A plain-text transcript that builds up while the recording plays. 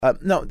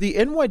Now, the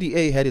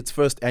NYDA had its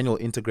first annual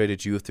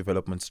integrated youth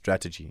development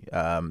strategy,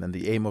 and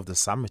the aim of the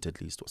summit,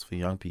 at least, was for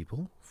young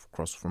people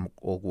across from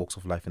all walks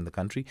of life in the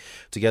country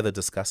together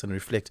discuss and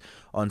reflect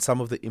on some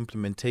of the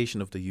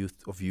implementation of the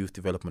youth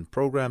development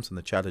programs and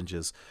the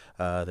challenges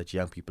that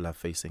young people are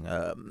facing.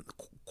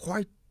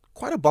 Quite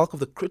a bulk of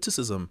the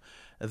criticism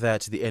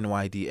that the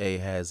NYDA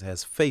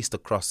has faced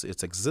across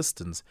its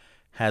existence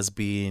has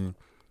been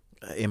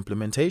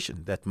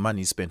implementation, that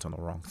money is spent on the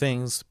wrong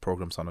things,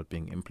 programs are not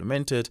being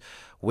implemented.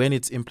 When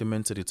it's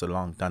implemented, it's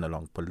done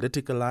along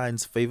political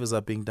lines, favors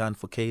are being done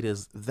for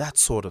cadres, that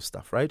sort of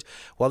stuff, right?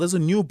 Well, there's a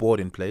new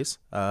board in place,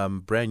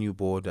 brand new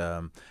board,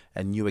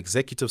 and new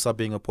executives are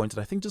being appointed.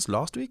 I think just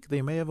last week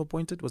they may have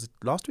appointed, was it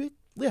last week?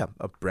 Yeah,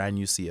 a brand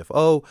new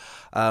CFO.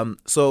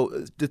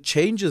 So the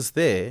changes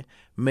there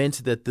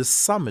meant that this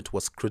summit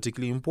was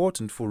critically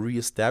important for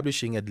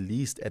reestablishing, at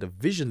least at a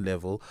vision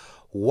level,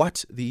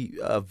 what the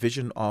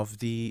vision of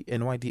the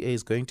NYDA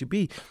is going to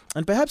be.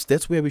 And perhaps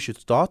that's where we should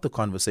start the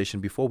conversation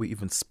before we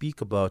even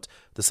speak about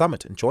the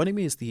summit. And joining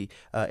me is the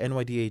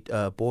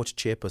NYDA Board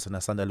Chairperson,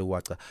 Asanda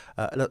Luwaca.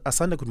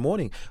 Asanda, good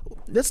morning.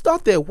 Let's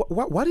start there.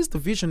 What is the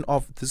vision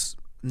of this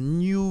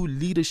new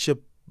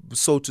leadership,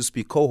 so to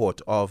speak,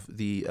 cohort of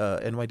the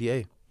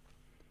NYDA?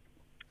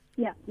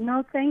 Yeah,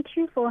 no, thank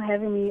you for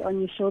having me on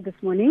your show this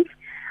morning.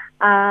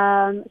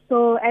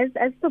 So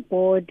as the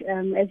board,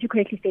 as you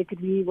correctly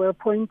stated, we were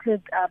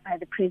appointed by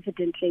the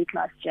president late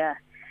last year.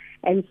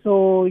 And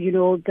so,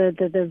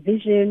 the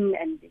vision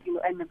and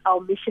our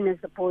mission as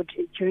the board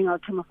during our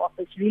term of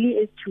office really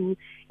is to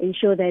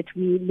ensure that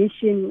we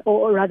mainstream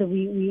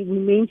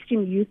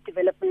youth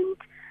development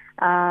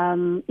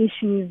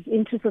issues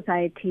into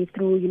society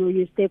through,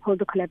 your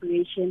stakeholder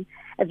collaboration,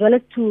 as well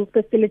as to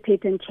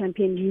facilitate and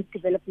champion youth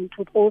development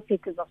with all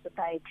sectors of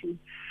society.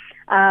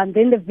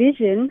 Then the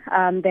vision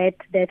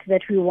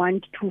that we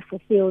want to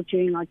fulfill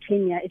during our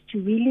tenure is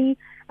to really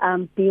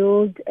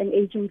build an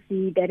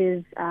agency that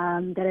has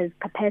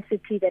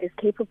capacity, that is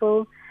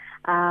capable,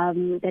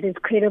 that is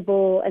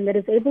credible, and that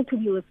is able to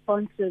be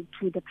responsive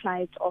to the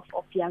plight of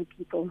young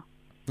people.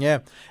 Yeah,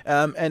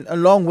 and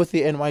along with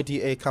the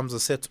NYDA comes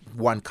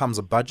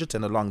a budget,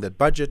 and along that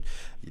budget,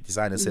 you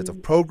design a set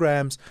of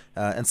programs,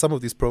 and some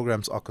of these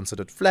programs are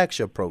considered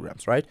flagship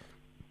programs, right?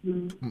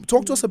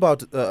 Talk to us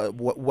about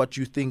what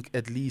you think,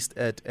 at least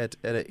at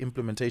an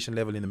implementation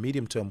level in the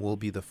medium term, will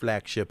be the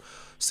flagship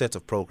set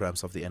of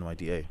programs of the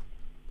NYDA.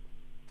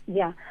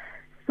 Yeah.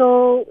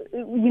 So,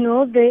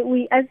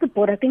 we as the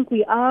board, I think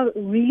we are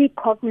really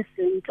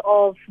cognizant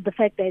of the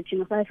fact that,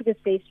 South Africa is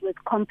faced with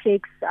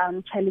complex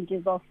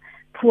challenges of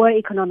poor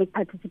economic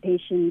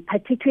participation,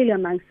 particularly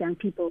amongst young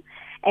people.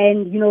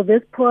 And,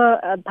 this poor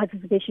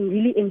participation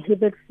really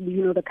inhibits,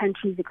 the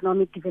country's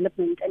economic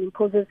development and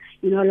imposes,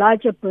 a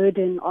larger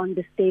burden on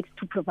the state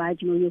to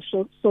provide, your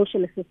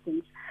social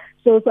assistance.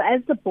 So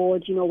as the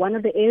board, one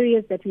of the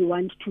areas that we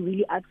want to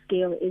really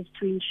upscale is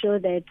to ensure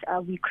that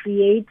we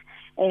create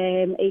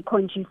a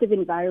conducive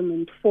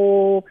environment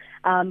for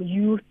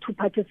youth to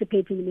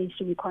participate in the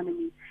mainstream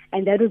economy.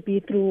 And that would be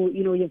through,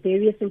 your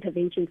various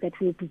interventions that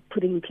we'll be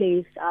putting in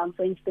place.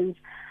 For instance,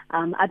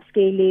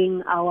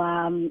 upscaling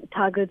our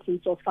targets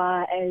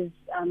insofar as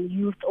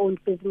youth-owned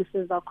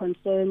businesses are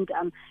concerned,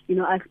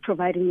 us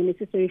providing the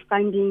necessary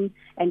funding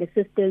and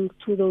assistance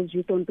to those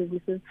youth-owned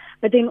businesses.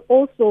 But then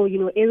also,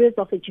 areas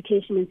of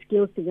education and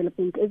skills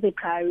development is a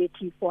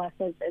priority for us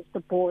as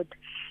the board.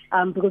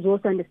 Because we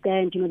also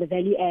understand, the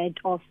value add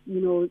of,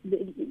 the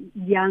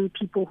young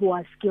people who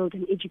are skilled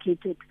and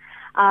educated.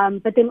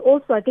 But then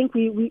also, I think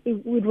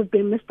it would be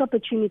a missed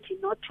opportunity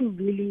not to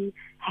really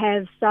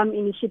have some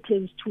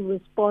initiatives to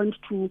respond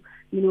to,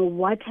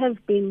 what have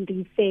been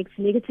the effects,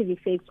 negative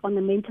effects on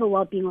the mental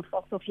well-being of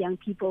young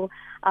people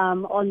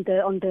on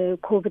the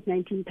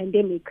COVID-19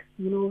 pandemic.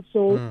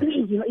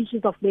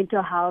 Issues of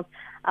mental health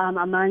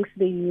amongst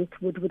the youth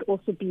would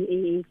also be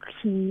a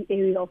key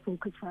area of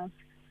focus for us.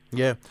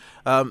 Yeah.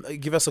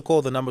 Give us a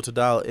call. The number to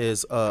dial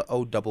is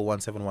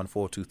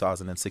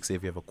 011-714-2006.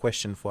 If you have a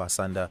question for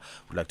Asanda,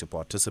 would like to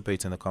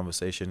participate in the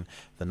conversation,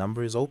 the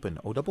number is open,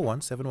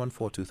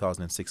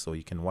 011-714-2006, or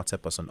you can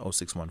WhatsApp us on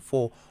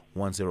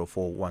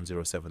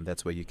 0614-104-107.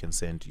 That's where you can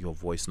send your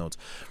voice notes.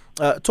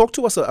 Talk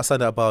to us,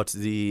 Asanda, about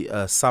the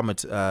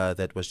summit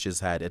that was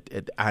just had.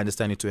 I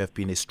understand it to have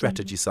been a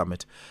strategy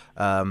summit.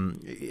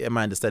 Am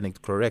I understanding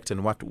correct?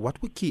 And what were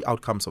key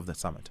outcomes of the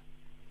summit?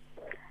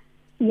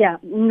 Yeah,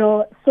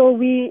 no. So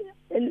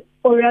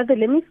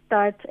let me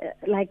start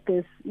like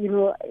this.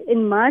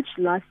 In March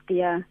last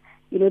year,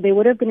 there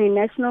would have been a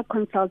national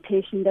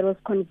consultation that was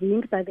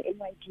convened by the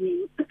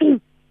NYDA.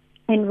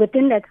 And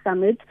within that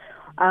summit,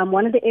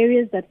 one of the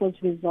areas that was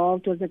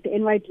resolved was that the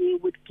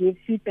NYDA would give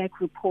feedback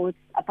reports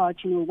about,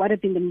 what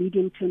have been the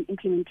medium-term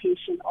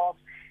implementation of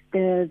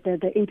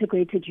the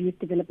integrated youth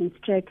development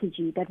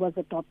strategy that was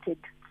adopted.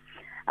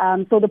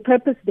 So the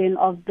purpose then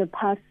of the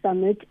past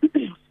summit,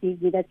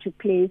 that took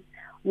place,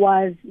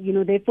 was,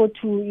 therefore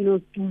to,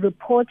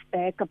 report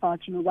back about,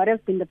 what has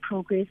been the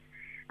progress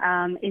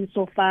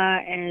insofar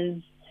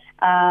as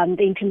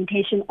the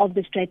implementation of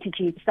the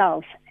strategy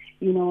itself.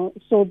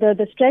 So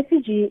the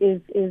strategy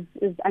is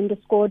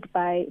underscored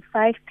by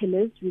 5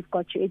 pillars. We've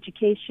got your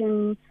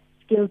education,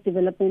 skills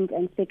development,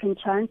 and second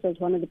chance as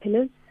one of the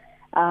pillars.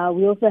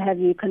 We also have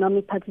your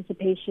economic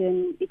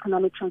participation,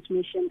 economic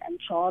transformation, and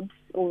jobs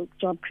or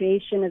job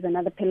creation as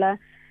another pillar.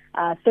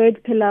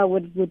 Third pillar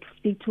would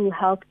speak to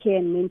healthcare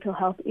and mental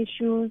health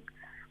issues.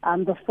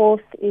 The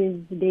fourth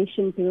is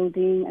nation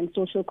building and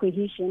social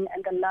cohesion,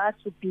 and the last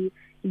would be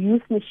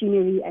youth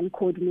machinery and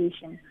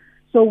coordination.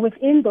 So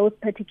within those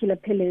particular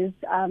pillars,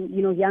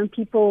 young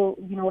people,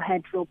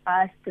 had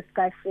robust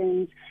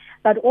discussions,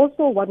 but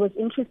also what was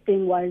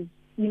interesting was,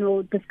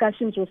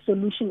 discussions were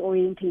solution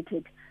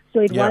orientated. So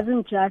it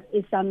wasn't just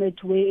a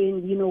summit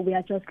wherein, we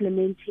are just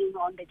lamenting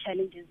on the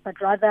challenges, but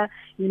rather,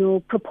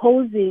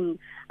 proposing,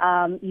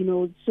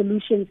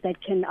 solutions that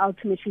can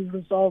ultimately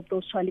resolve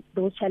those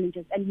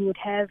challenges. And you would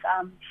have,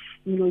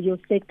 your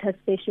sector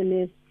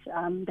specialists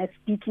that's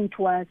speaking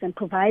to us and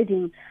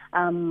providing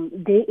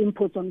their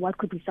input on what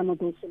could be some of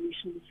those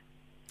solutions.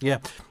 Yeah,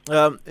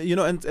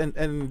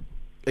 and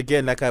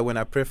again, when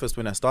I prefaced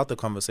when I start the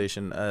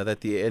conversation,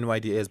 that the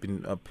NYDA has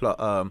been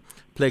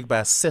plagued by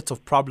a set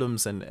of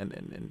problems and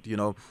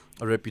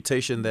a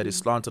reputation that is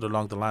slanted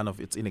along the line of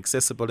it's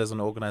inaccessible as an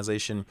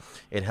organization.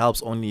 It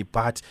helps only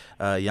but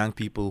young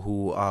people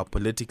who are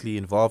politically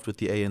involved with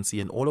the ANC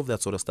and all of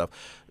that sort of stuff.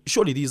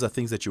 Surely these are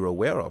things that you're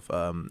aware of,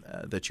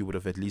 that you would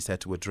have at least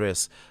had to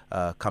address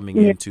coming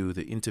into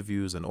the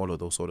interviews and all of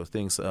those sort of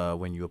things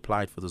when you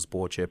applied for this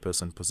board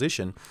chairperson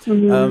position.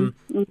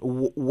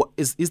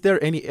 Is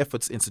there any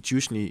efforts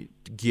institutionally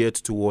geared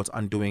towards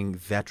undoing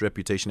that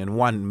reputation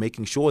and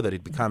making sure that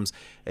it becomes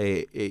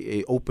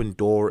a open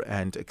door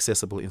and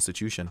accessible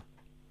institution?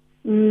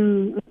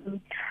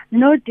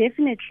 No,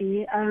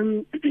 definitely.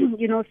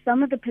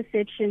 Some of the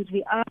perceptions,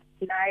 we are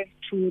alive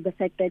to the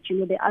fact that,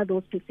 there are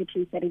those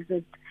perceptions that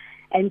exist.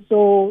 And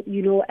so,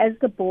 as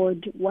the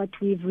board, what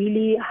we've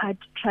really had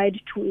tried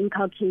to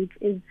inculcate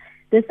is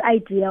this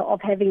idea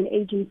of having an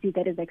agency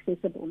that is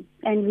accessible.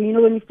 And,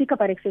 when we speak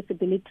about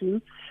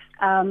accessibility,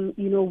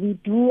 we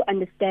do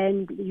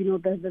understand,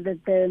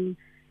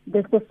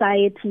 the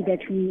society that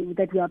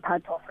we are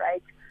part of,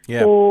 right?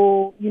 Yeah.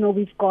 So,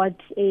 we've got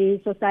a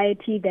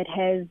society that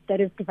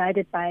is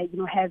divided by,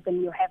 have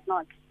and you have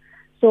not.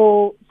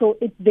 So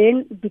it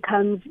then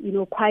becomes,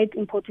 quite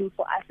important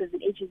for us as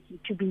an agency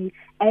to be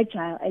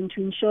agile and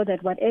to ensure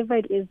that whatever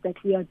it is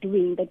that we are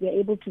doing, that we are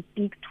able to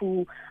speak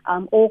to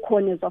all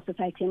corners of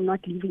society and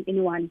not leaving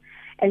anyone.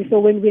 And so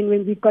when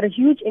we've got a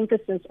huge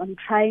emphasis on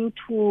trying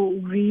to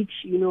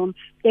reach,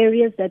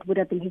 areas that would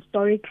have been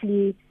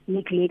historically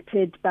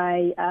neglected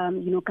by,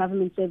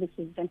 government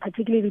services, and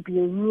particularly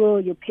your rural,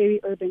 your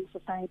peri-urban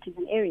societies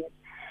and areas.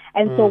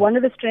 And so one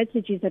of the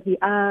strategies that we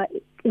are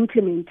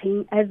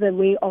implementing as a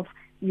way of,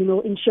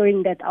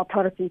 ensuring that our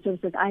products and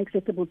services are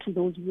accessible to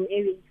those rural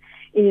areas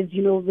is,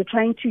 we're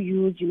trying to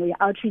use, your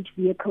outreach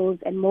vehicles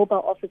and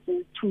mobile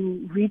offices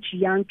to reach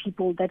young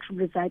people that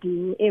reside in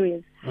rural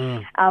areas.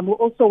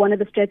 Also, one of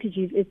the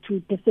strategies is to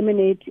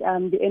disseminate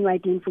the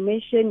NYD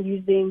information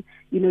using,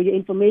 your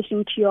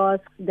information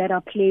kiosks that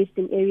are placed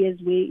in areas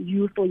where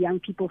youth or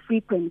young people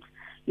frequent.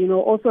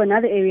 Also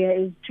another area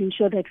is to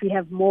ensure that we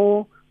have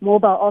more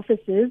mobile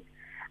offices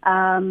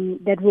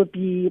that will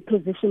be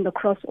positioned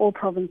across all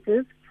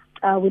provinces.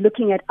 We're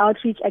looking at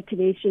outreach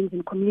activations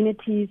in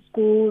communities,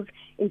 schools,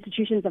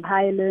 institutions of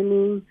higher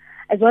learning,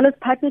 as well as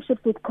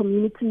partnerships with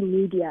community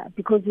media,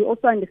 because we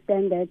also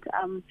understand that,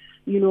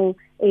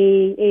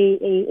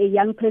 a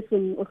young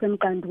person,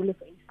 Osemkandule,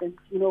 for instance,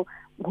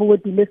 who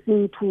would be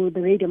listening to the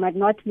radio might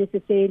not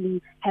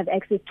necessarily have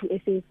access to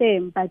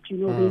SAFM, but, they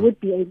would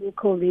be a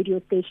local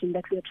radio station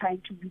that we are trying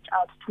to reach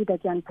out to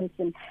that young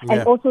person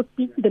and also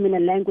speak to them in a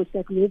language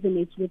that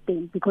resonates with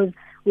them, because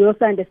we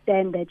also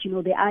understand that,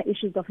 there are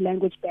issues of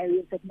language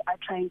barriers that we are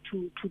trying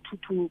to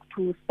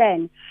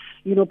span,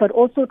 but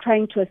also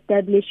trying to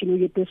establish,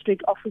 your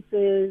district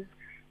offices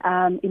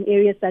in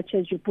areas such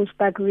as your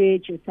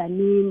Bushbuckridge, your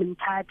Salim, and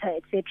Tata,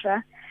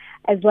 etc.,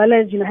 as well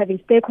as, having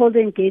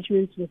stakeholder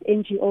engagements with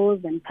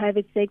NGOs and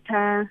private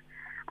sector,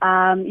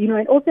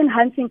 and also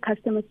enhancing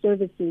customer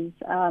services,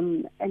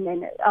 and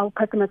then our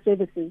customer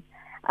services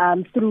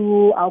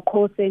through our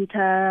call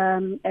center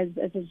as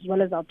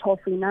well as our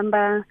toll-free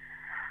number.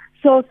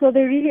 So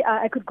there really are,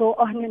 I could go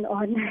on and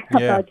on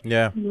about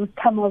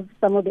some of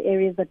the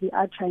areas that we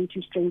are trying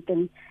to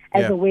strengthen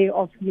as a way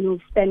of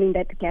spanning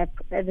that gap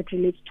as it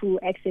relates to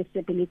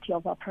accessibility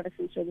of our products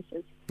and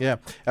services. Yeah,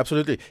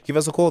 absolutely. Give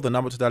us a call. The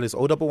number to dial is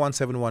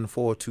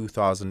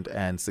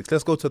 011-714-2006.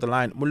 Let's go to the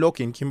line.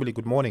 Muloki in Kimberley,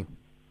 good morning.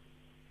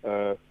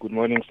 Good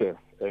morning, sir,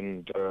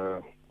 and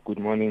good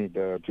morning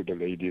to the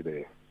lady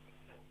there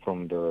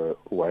from the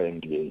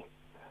YMDA.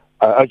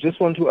 I just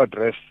want to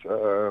address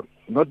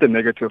not the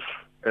negative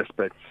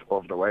aspects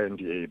of the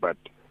YMDA, but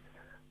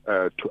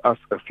to ask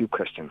a few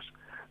questions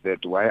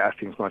that why are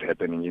things not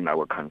happening in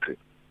our country.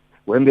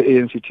 When the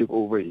ANC took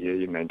over here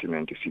in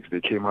 1996,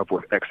 they came up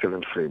with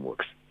excellent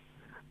frameworks,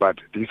 but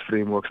these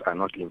frameworks are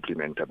not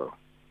implementable.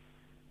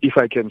 if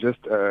I can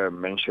just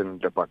mention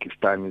the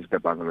Pakistanis, the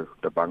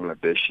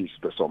Bangladeshis,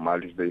 the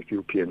Somalis, the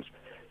Ethiopians,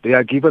 they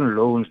are given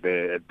loans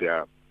there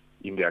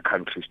in their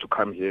countries to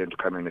come here and to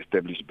come and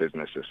establish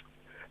businesses.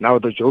 Now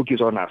the joke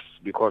is on us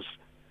because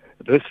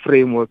this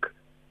framework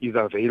is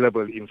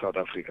available in South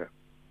Africa.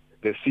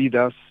 The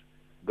CEDAs,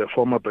 the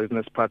former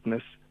business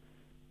partners,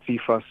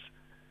 CFAs,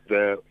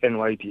 the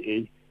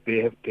NYDA, they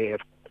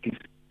have these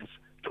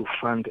to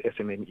fund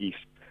SMMEs,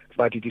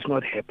 but it is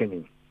not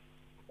happening.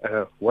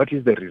 What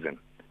is the reason?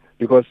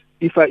 Because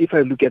if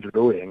I look at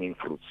low-hanging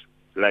fruits,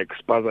 like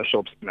spaza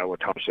shops in our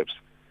townships,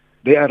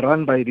 they are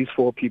run by these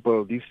four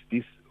people, these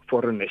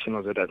foreign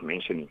nationals that I'm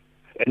mentioning.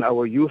 And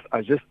our youth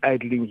are just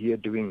idling here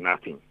doing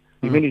nothing.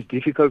 I mean, it's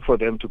difficult for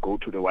them to go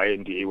to the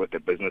YNDA with a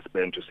business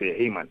plan to say,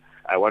 hey man,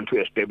 I want to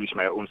establish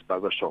my own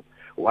spaza shop.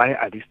 Why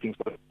are these things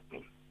not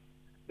happening?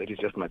 That is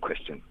just my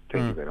question.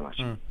 Thank you very much.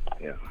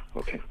 Yeah,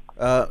 okay.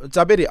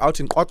 Zabedi out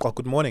in Kotwa,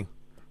 good morning.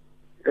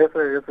 Yes,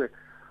 sir, yes, sir.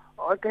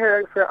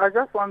 Okay, sir, I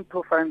just want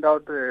to find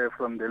out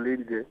from the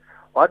lady there,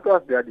 what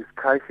was their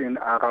discussion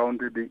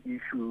around the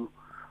issue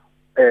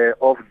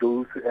of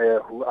those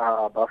who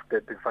are above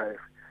 35?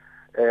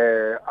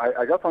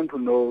 I just want to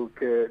know,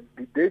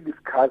 did they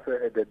discuss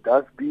the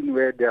dustbin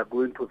where they are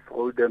going to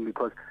throw them?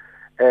 Because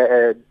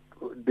the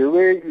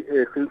way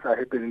things are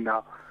happening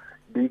now,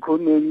 the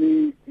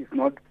economy is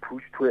not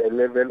pushed to a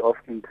level of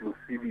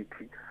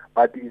inclusivity,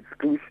 but it's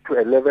pushed to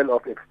a level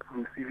of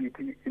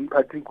exclusivity, in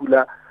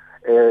particular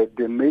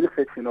the male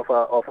section of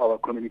our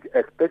community,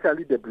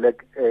 especially the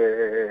black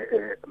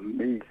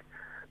male.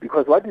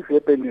 Because what is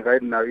happening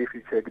right now, if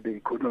you check the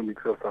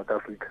economics of South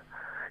Africa,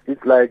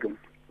 it's like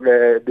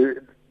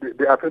the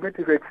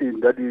affirmative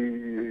action that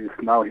is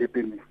now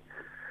happening.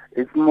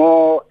 It's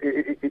more.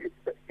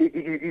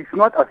 It's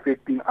not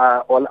affecting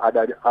all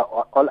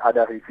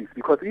other races,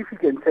 because if you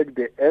can check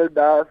the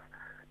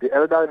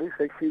elderly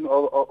section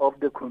of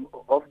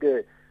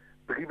the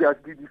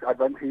previously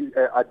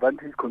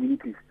disadvantaged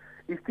communities,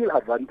 is still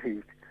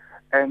advantaged.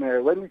 And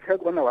when we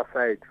check on our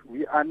side,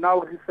 we are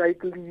now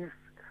recyclists.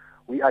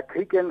 We are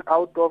taken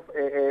out of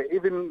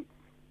even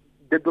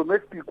the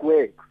domestic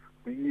works.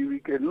 We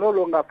can no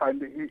longer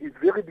find it. It's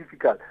very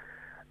difficult.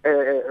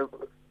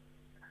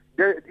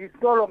 It's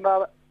no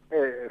longer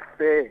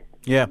fair.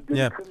 Yeah,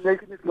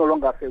 discrimination is no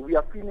longer fair. We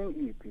are feeling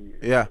it.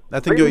 Yeah,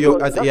 I think when you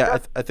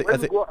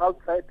go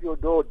outside your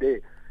door there,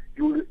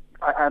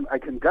 I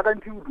can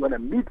guarantee you're going to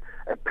meet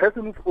a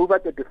person who's over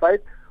 35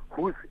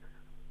 who's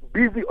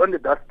busy on the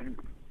dustbin.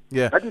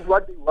 Yeah, that is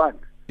what they want.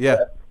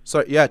 Yeah.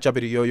 So yeah,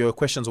 Jabiri, your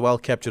question's well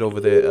captured over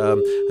there.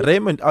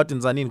 Raymond out in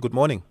Zanin, good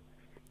morning.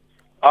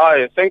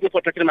 Hi, thank you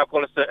for taking my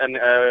call, sir, and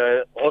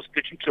also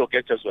speaking to your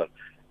guest as well.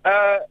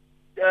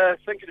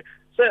 Thank you.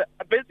 So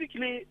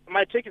basically,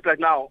 my take is like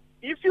now,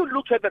 if you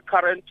look at the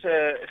current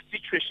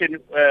situation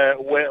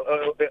where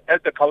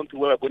at the country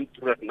where we're going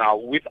through right now,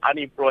 with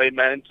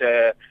unemployment,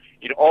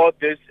 in all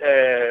this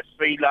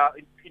failure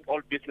in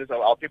all business,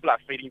 our people are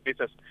failing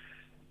business.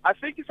 I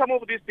think some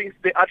of these things,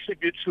 they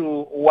attribute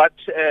to what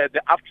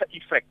the after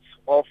effects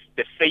of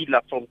the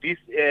failure from these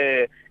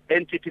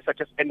entities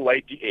such as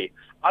NYDA.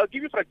 I'll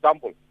give you, for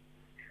example,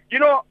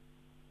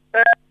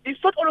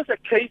 it's not always a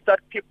case that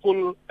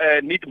people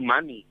need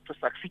money to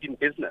succeed in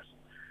business.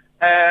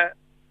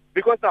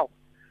 Because now,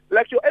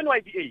 like your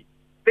NYDA,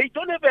 they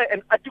don't have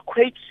an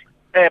adequate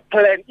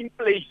plan in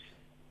place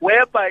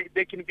whereby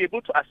they can be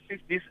able to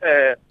assist these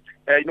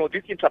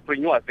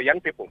entrepreneurs, the young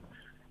people.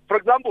 For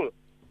example,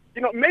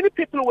 many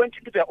people went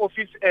into their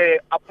office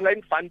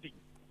applying funding.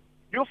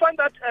 You find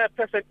that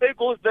person A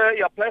goes there,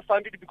 he applies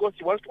funding because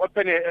he wants to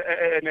open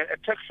a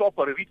tech shop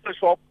or a retail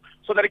shop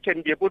so that he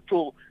can be able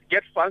to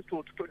get funds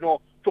to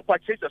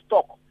purchase the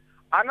stock.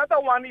 Another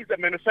one is a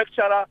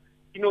manufacturer.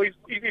 He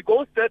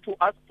goes there to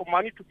ask for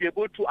money to be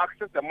able to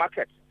access the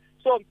market.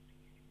 So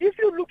if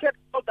you look at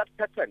all that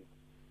pattern,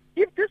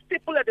 if these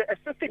people had a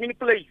system in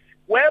place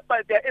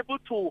whereby they're able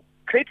to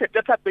create a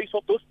database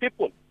of those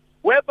people,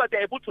 whereby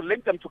they're able to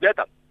link them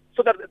together,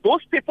 so that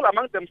those people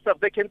among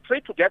themselves, they can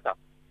trade together.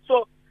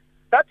 So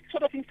that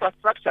sort of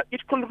infrastructure,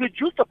 it could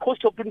reduce the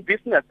cost of doing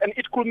business, and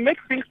it could make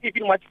things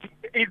even much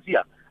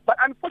easier. But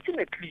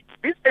unfortunately,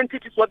 these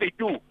entities, what they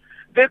do,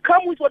 they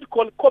come with what we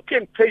call copy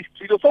and paste,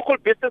 the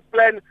so-called business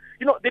plan.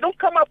 They don't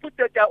come up with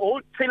their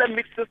own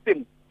tailor-made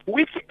system,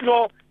 which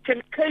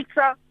can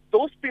cater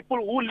those people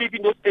who live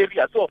in those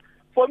areas. So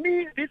for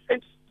me, this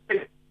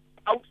entities,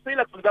 I would say,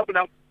 like, for example,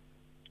 now,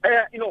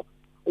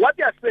 what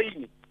they are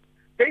saying,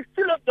 they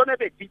still don't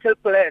have a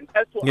detailed plan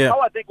as to how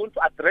are they going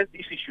to address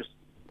these issues.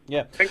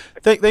 Yeah.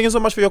 Thank you so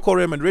much for your call,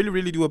 Raymond. Really,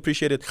 really do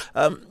appreciate it.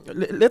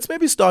 Let's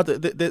maybe start.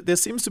 There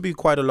seems to be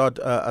quite a lot,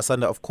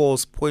 Asanda, of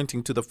course,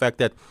 pointing to the fact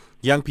that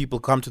young people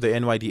come to the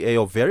NYDA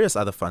or various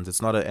other funds.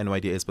 It's not an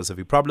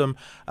NYDA-specific problem,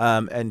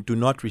 and do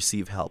not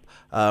receive help.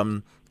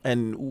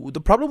 And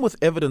the problem with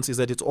evidence is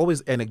that it's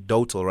always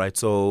anecdotal, right?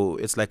 So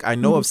it's like, I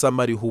know of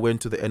somebody who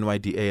went to the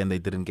NYDA and they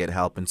didn't get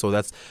help. And so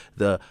that's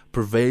the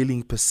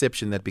prevailing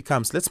perception that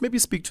becomes. Let's maybe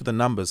speak to the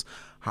numbers.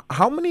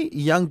 How many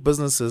young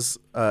businesses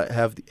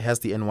has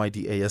the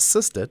NYDA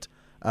assisted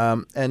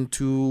And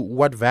to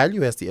what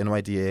value has the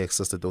NYDA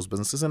assisted those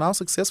businesses, and how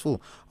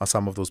successful are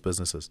some of those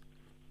businesses?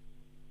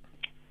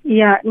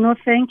 Yeah, no,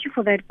 thank you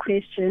for that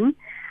question.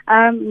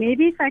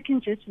 Maybe if I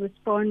can just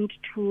respond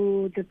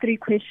to the three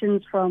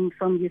questions from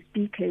your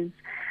speakers.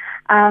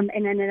 And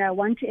I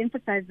want to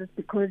emphasize this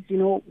because,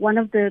 one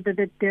of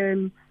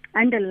the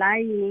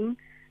underlying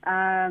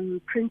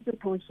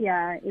principle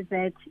here is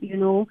that,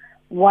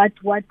 what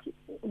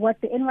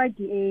the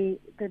NYDA,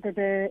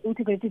 the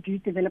Integrated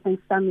Youth Development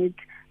Summit,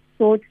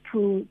 sought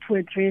to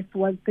address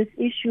was this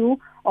issue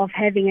of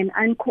having an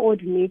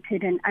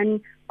uncoordinated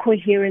and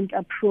incoherent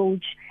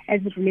approach as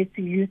it relates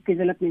to youth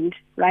development,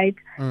 right?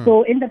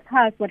 So in the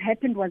past, what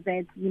happened was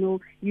that,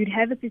 you'd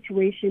have a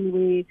situation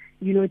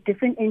where,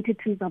 different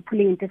entities are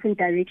pulling in different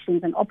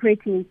directions and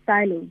operating in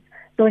silos.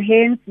 So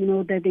hence,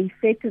 the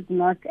effect is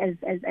not as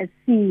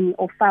seen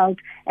or felt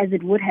as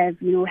it would have,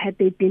 had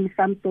there been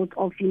some sort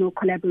of,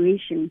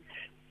 collaboration.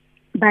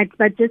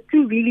 But just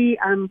to really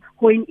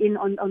hone in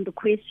on the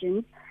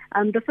questions,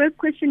 the first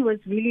question was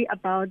really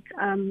about,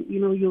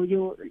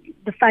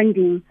 the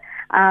funding,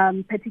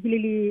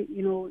 particularly,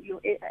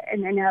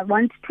 and I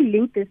want to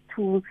link this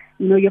to,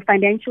 your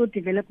financial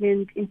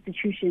development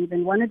institutions.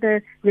 And one of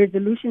the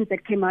resolutions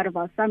that came out of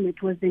our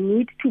summit was the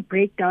need to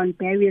break down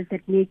barriers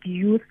that make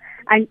youth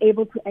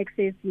unable to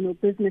access,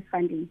 business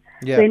funding.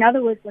 Yeah. So in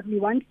other words, what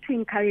we want to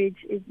encourage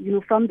is,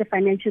 from the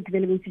financial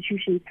development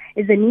institutions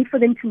is the need for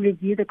them to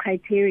review the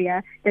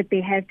criteria that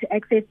they have to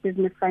access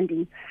business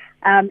funding.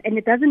 And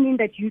it doesn't mean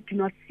that youth do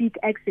not seek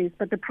access,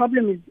 but the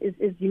problem is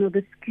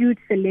the skewed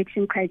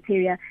selection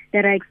criteria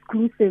that are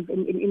exclusive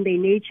in their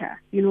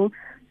nature,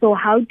 So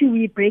how do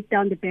we break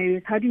down the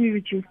barriers? How do we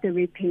reduce the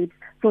red tape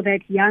so that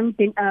young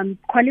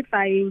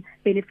qualifying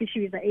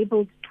beneficiaries are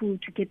able to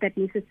get that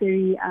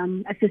necessary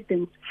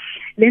assistance?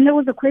 Then there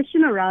was a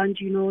question around,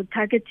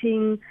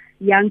 targeting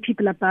young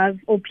people above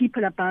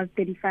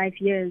 35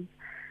 years.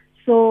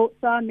 So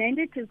our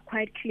mandate is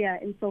quite clear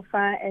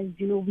insofar as,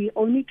 we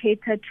only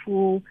cater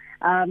to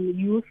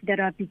youth that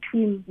are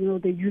between,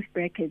 the youth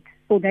bracket.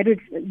 So that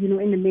would,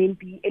 in the main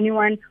be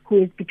anyone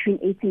who is between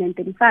 18 and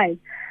 35.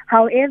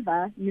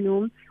 However,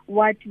 there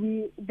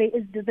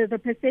is the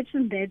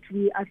perception that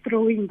we are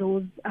throwing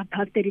those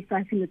above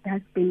 35 in the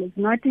dustbin is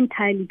not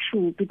entirely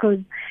true because,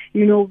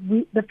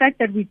 the fact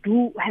that we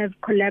do have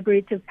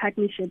collaborative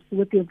partnerships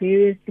with your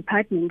various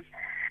departments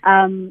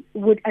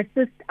would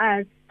assist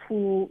us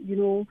to,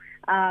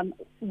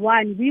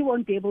 one, we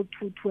won't be able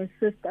to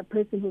assist a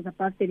person who's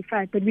above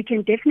 35, but we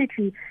can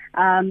definitely,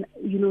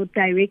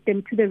 direct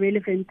them to the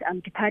relevant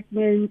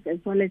departments as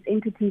well as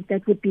entities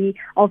that would be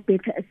of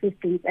better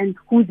assistance and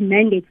whose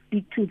mandates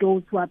speak to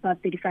those who are above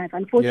 35.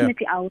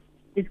 Unfortunately, ours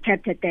is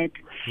capped at that.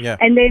 Yeah.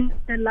 And then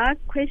the last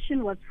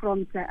question was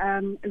from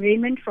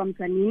Raymond from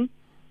Zanin.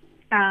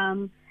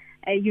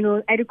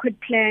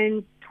 Adequate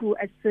plans to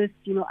assist,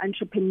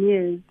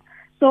 entrepreneurs.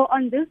 So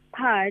on this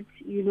part,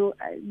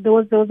 there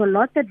was a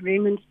lot that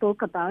Raymond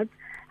spoke about.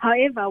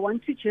 However, I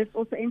want to just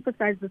also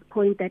emphasize this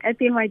point that at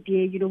the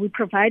NYDA, we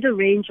provide a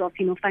range of,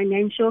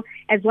 financial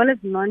as well as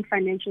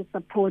non-financial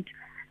support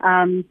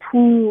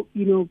to,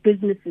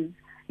 businesses.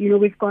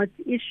 We've got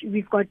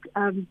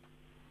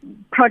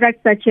products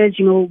such as,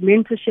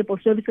 mentorship or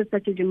services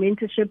such as your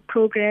mentorship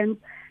programs.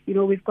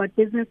 We've got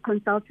business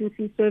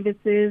consultancy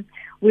services.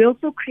 We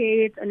also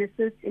create and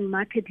assist in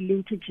market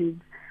linkages,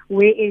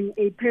 wherein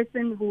a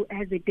person who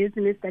has a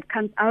business that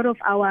comes out of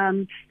our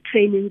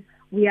trainings,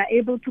 we are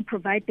able to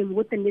provide them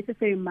with the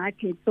necessary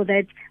market so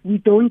that they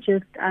don't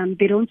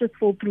just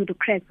fall through the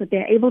cracks, but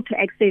they're able to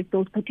access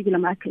those particular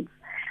markets.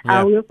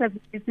 Yeah. We also have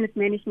business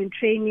management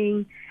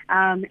training,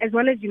 as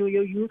well as, your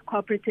youth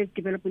cooperative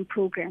development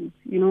programs.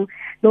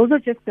 Those are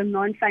just the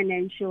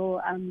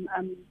non-financial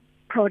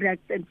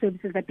products and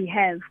services that we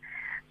have.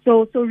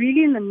 So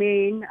really in the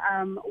main,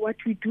 what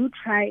we do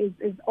try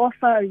is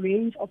offer a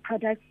range of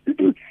products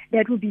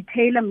that will be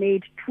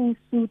tailor-made to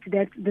suit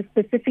the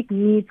specific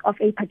needs of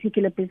a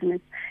particular business.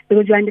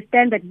 Because you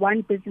understand that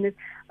one business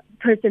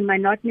person might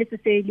not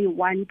necessarily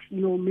want,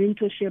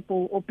 mentorship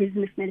or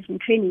business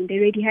management training. They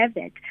already have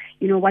that.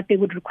 What they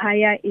would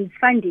require is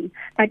funding.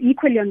 But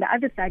equally on the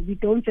other side, we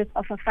don't just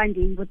offer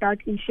funding without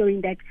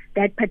ensuring that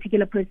that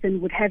particular person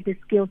would have the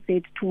skill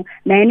set to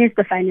manage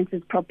the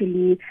finances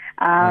properly.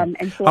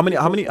 And so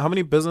how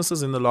many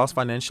businesses in the last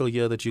financial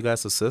year that you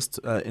guys assist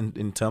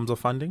in terms of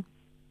funding?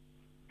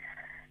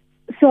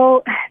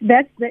 So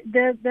that's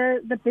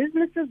the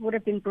businesses would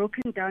have been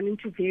broken down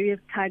into various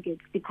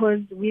targets because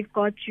we've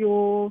got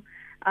you've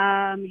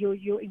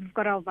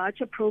got our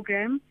voucher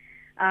program,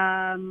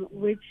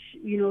 which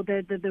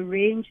the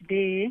range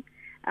there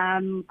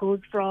goes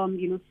from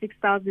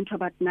 6,000 to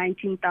about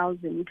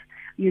 19,000.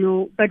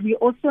 But we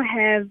also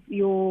have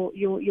your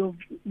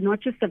not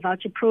just the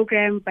voucher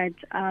program, but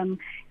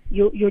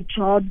your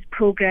jobs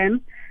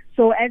program.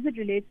 So as it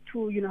relates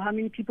to how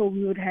many people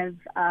we would have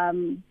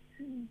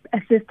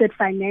assisted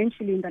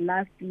financially in the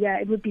last year,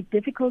 it would be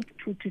difficult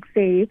to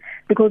say,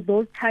 because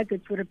those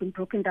targets would have been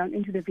broken down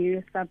into the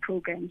various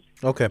sub-programs.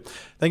 Okay.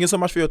 Thank you so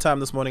much for your time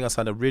this morning,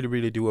 Asanda. Really,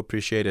 really do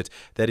appreciate it.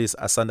 That is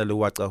Asanda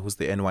Luwaca, who's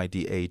the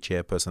NYDA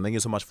Chairperson. Thank you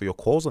so much for your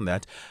calls on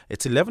that.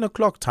 It's 11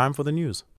 o'clock, time for the news.